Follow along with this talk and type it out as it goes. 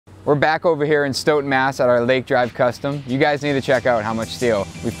We're back over here in Stoughton, Mass at our Lake Drive Custom. You guys need to check out how much steel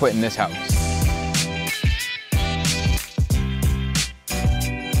we put in this house.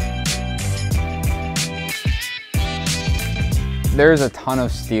 There's a ton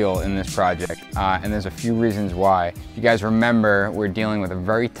of steel in this project, and there's a few reasons why. If you guys remember, we're dealing with a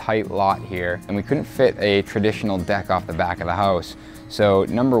very tight lot here, and we couldn't fit a traditional deck off the back of the house. So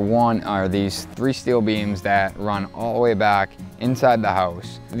number one are these 3 steel beams that run all the way back inside the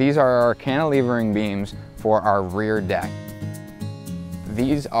house. These are our cantilevering beams for our rear deck.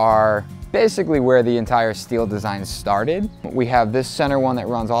 These are basically where the entire steel design started. We have this center one that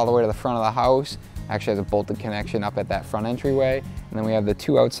runs all the way to the front of the house. Actually has a bolted connection up at that front entryway. And then we have the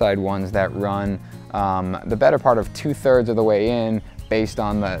 2 outside ones that run the better part of 2/3 of the way in, based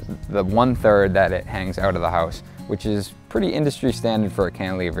on the 1/3 that it hangs out of the house, which is pretty industry standard for a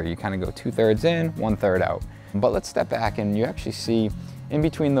cantilever. You kind of go 2/3 in, 1/3 out. But let's step back and you actually see in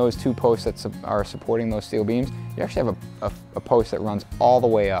between those 2 posts that are supporting those steel beams, you actually have a post that runs all the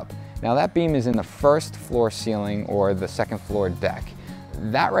way up. Now that beam is in the 1st floor ceiling or the 2nd floor deck.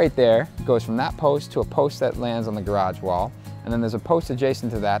 That right there goes from that post to a post that lands on the garage wall, and then there's a post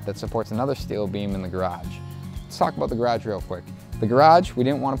adjacent to that that supports another steel beam in the garage. Let's talk about the garage real quick. The garage, we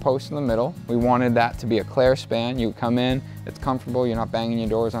didn't want a post in the middle. We wanted that to be a clear span. You come in, it's comfortable, you're not banging your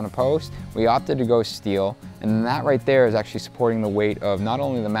doors on a post. We opted to go steel, and that right there is actually supporting the weight of not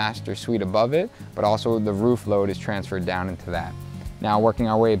only the master suite above it, but also the roof load is transferred down into that. Now working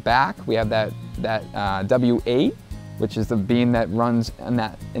our way back, we have that W8, which is the beam that runs in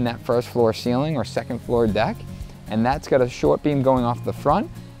that 1st floor ceiling or 2nd floor deck. And that's got a short beam going off the front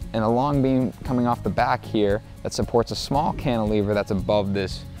and a long beam coming off the back here that supports a small cantilever that's above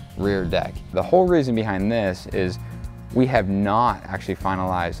this rear deck. The whole reason behind this is we have not actually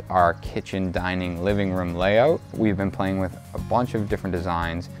finalized our kitchen, dining, living room layout. We've been playing with a bunch of different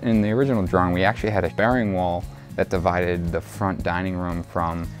designs. In the original drawing, we actually had a bearing wall that divided the front dining room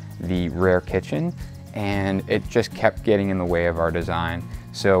from the rear kitchen, and it just kept getting in the way of our design.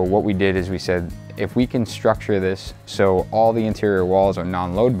 So what we did is we said, if we can structure this so all the interior walls are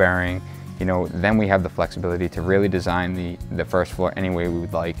non-load bearing, you know, then we have the flexibility to really design the 1st floor any way we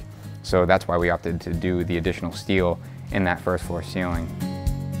would like. So that's why we opted to do the additional steel in that 1st floor ceiling.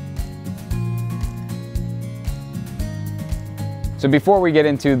 So before we get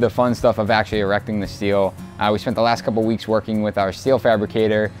into the fun stuff of actually erecting the steel, we spent the last couple weeks working with our steel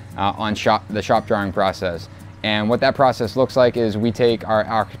fabricator on the shop drawing process. And what that process looks like is we take our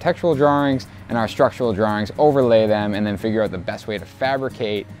architectural drawings and our structural drawings, overlay them, and then figure out the best way to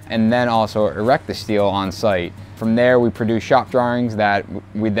fabricate and then also erect the steel on site. From there, we produce shop drawings that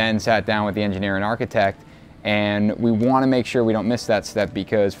we then sat down with the engineer and architect, and we want to make sure we don't miss that step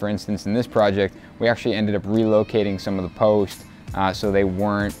because, for instance, in this project, we actually ended up relocating some of the posts so they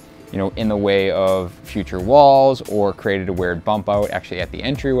weren't, you know, in the way of future walls or created a weird bump out actually at the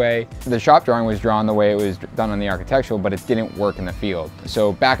entryway. The shop drawing was drawn the way it was done on the architectural, but it didn't work in the field.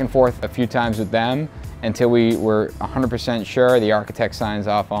 So back and forth a few times with them until we were 100% sure. The architect signs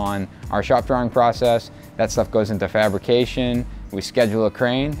off on our shop drawing process. That stuff goes into fabrication. We schedule a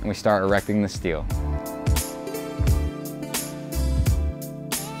crane and we start erecting the steel.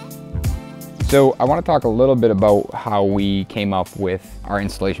 So I want to talk a little bit about how we came up with our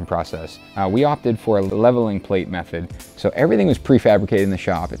installation process. We opted for a leveling plate method. So everything was prefabricated in the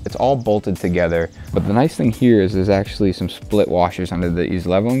shop. It's all bolted together. But the nice thing here is there's actually some split washers under these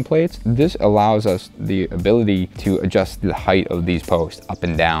leveling plates. This allows us the ability to adjust the height of these posts up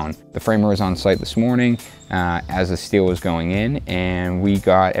and down. The framer was on site this morning as the steel was going in, and we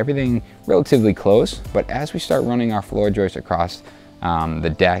got everything relatively close. But as we start running our floor joists across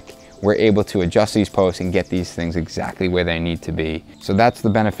the deck, we're able to adjust these posts and get these things exactly where they need to be. So that's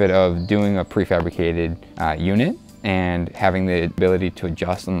the benefit of doing a prefabricated unit and having the ability to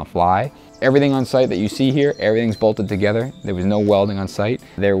adjust on the fly. Everything on site that you see here, everything's bolted together. There was no welding on site.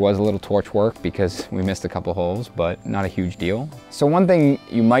 There was a little torch work because we missed a couple holes, but not a huge deal. So one thing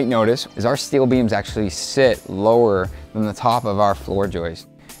you might notice is our steel beams actually sit lower than the top of our floor joist.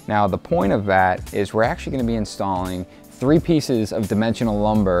 Now the point of that is we're actually going to be installing 3 pieces of dimensional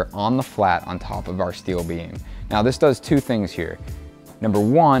lumber on the flat on top of our steel beam. Now this does 2 things here. Number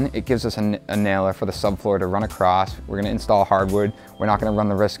 1, it gives us a nailer for the subfloor to run across. We're going to install hardwood. We're not going to run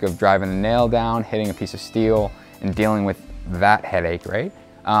the risk of driving a nail down, hitting a piece of steel, and dealing with that headache, right?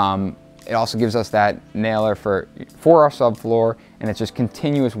 It also gives us that nailer for our subfloor, and it's just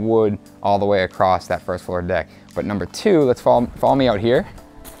continuous wood all the way across that 1st floor deck. But number 2, let's follow me out here.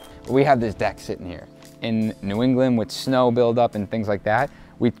 We have this deck sitting here. In New England with snow buildup and things like that,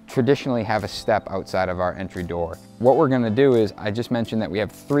 we traditionally have a step outside of our entry door. What we're gonna do is, I just mentioned that we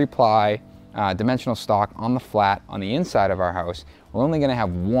have 3-ply dimensional stock on the flat on the inside of our house. We're only gonna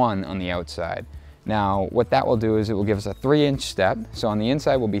have 1 on the outside. Now, what that will do is it will give us a 3-inch step. So on the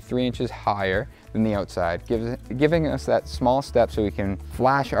inside will be 3 inches higher than the outside, giving us that small step so we can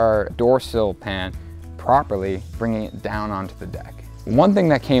flash our door sill pan properly, bringing it down onto the deck. One thing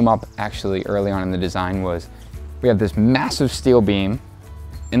that came up actually early on in the design was we have this massive steel beam.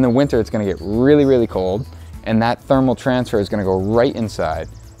 In the winter, it's gonna get really, really cold, and that thermal transfer is gonna go right inside.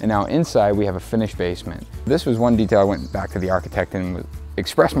 And now inside, we have a finished basement. This was one detail I went back to the architect and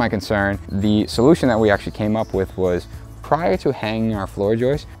expressed my concern. The solution that we actually came up with was, prior to hanging our floor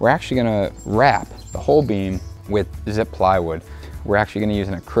joist, we're actually gonna wrap the whole beam with zip plywood. We're actually gonna use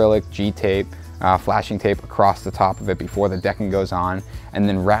an acrylic G-tape, flashing tape across the top of it before the decking goes on, and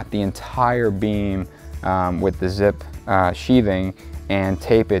then wrap the entire beam with the zip sheathing and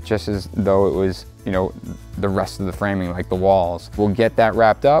tape it just as though it was, you know, the rest of the framing, like the walls. We'll get that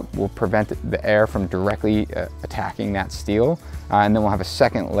wrapped up. We'll prevent the air from directly attacking that steel. And then we'll have a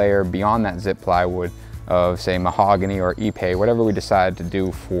second layer beyond that zip plywood of, say, mahogany or ipe, whatever we decide to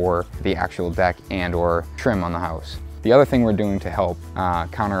do for the actual deck and or trim on the house. The other thing we're doing to help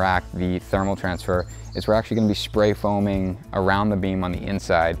counteract the thermal transfer is we're actually gonna be spray foaming around the beam on the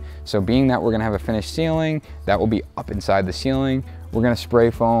inside. So being that we're gonna have a finished ceiling, that will be up inside the ceiling, we're gonna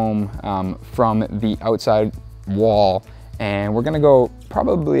spray foam from the outside wall, and we're gonna go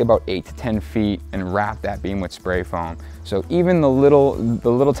probably about 8 to 10 feet and wrap that beam with spray foam. So even the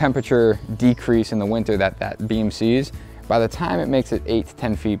little temperature decrease in the winter that that beam sees, by the time it makes it 8 to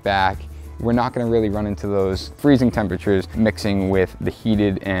 10 feet back, we're not gonna really run into those freezing temperatures mixing with the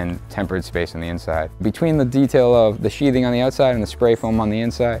heated and tempered space on the inside. Between the detail of the sheathing on the outside and the spray foam on the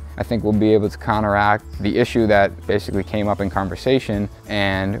inside, I think we'll be able to counteract the issue that basically came up in conversation,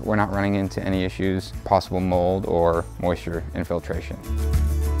 and we're not running into any issues, possible mold or moisture infiltration.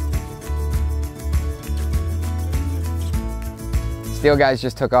 Steel guys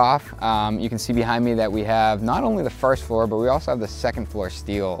just took off. You can see behind me that we have not only the first floor, but we also have the second floor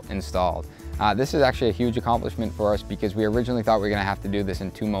steel installed. This is actually a huge accomplishment for us because we originally thought we were gonna have to do this in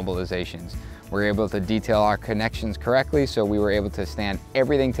 2 mobilizations. We were able to detail our connections correctly, so we were able to stand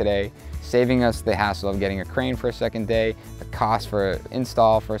everything today, saving us the hassle of getting a crane for a second day, the cost for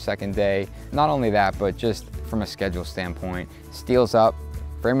install for a second day. Not only that, but just from a schedule standpoint, steel's up,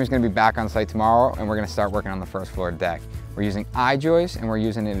 framer's gonna be back on site tomorrow, and we're gonna start working on the first floor deck. We're using I-joist and we're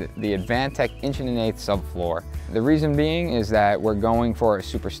using the Advantech 1.1/8" subfloor. The reason being is that we're going for a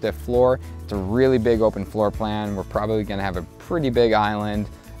super stiff floor. It's a really big open floor plan. We're probably gonna have a pretty big island.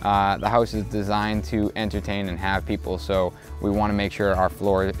 The house is designed to entertain and have people, so we wanna make sure our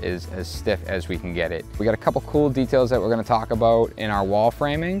floor is as stiff as we can get it. We got a couple cool details that we're gonna talk about in our wall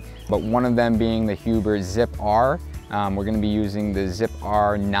framing, but one of them being the Huber Zip R. We're gonna be using the Zip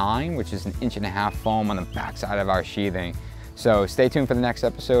R9, which is an 1.5" foam on the backside of our sheathing. So stay tuned for the next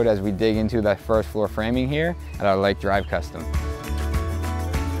episode as we dig into that first floor framing here at our Lake Drive Custom.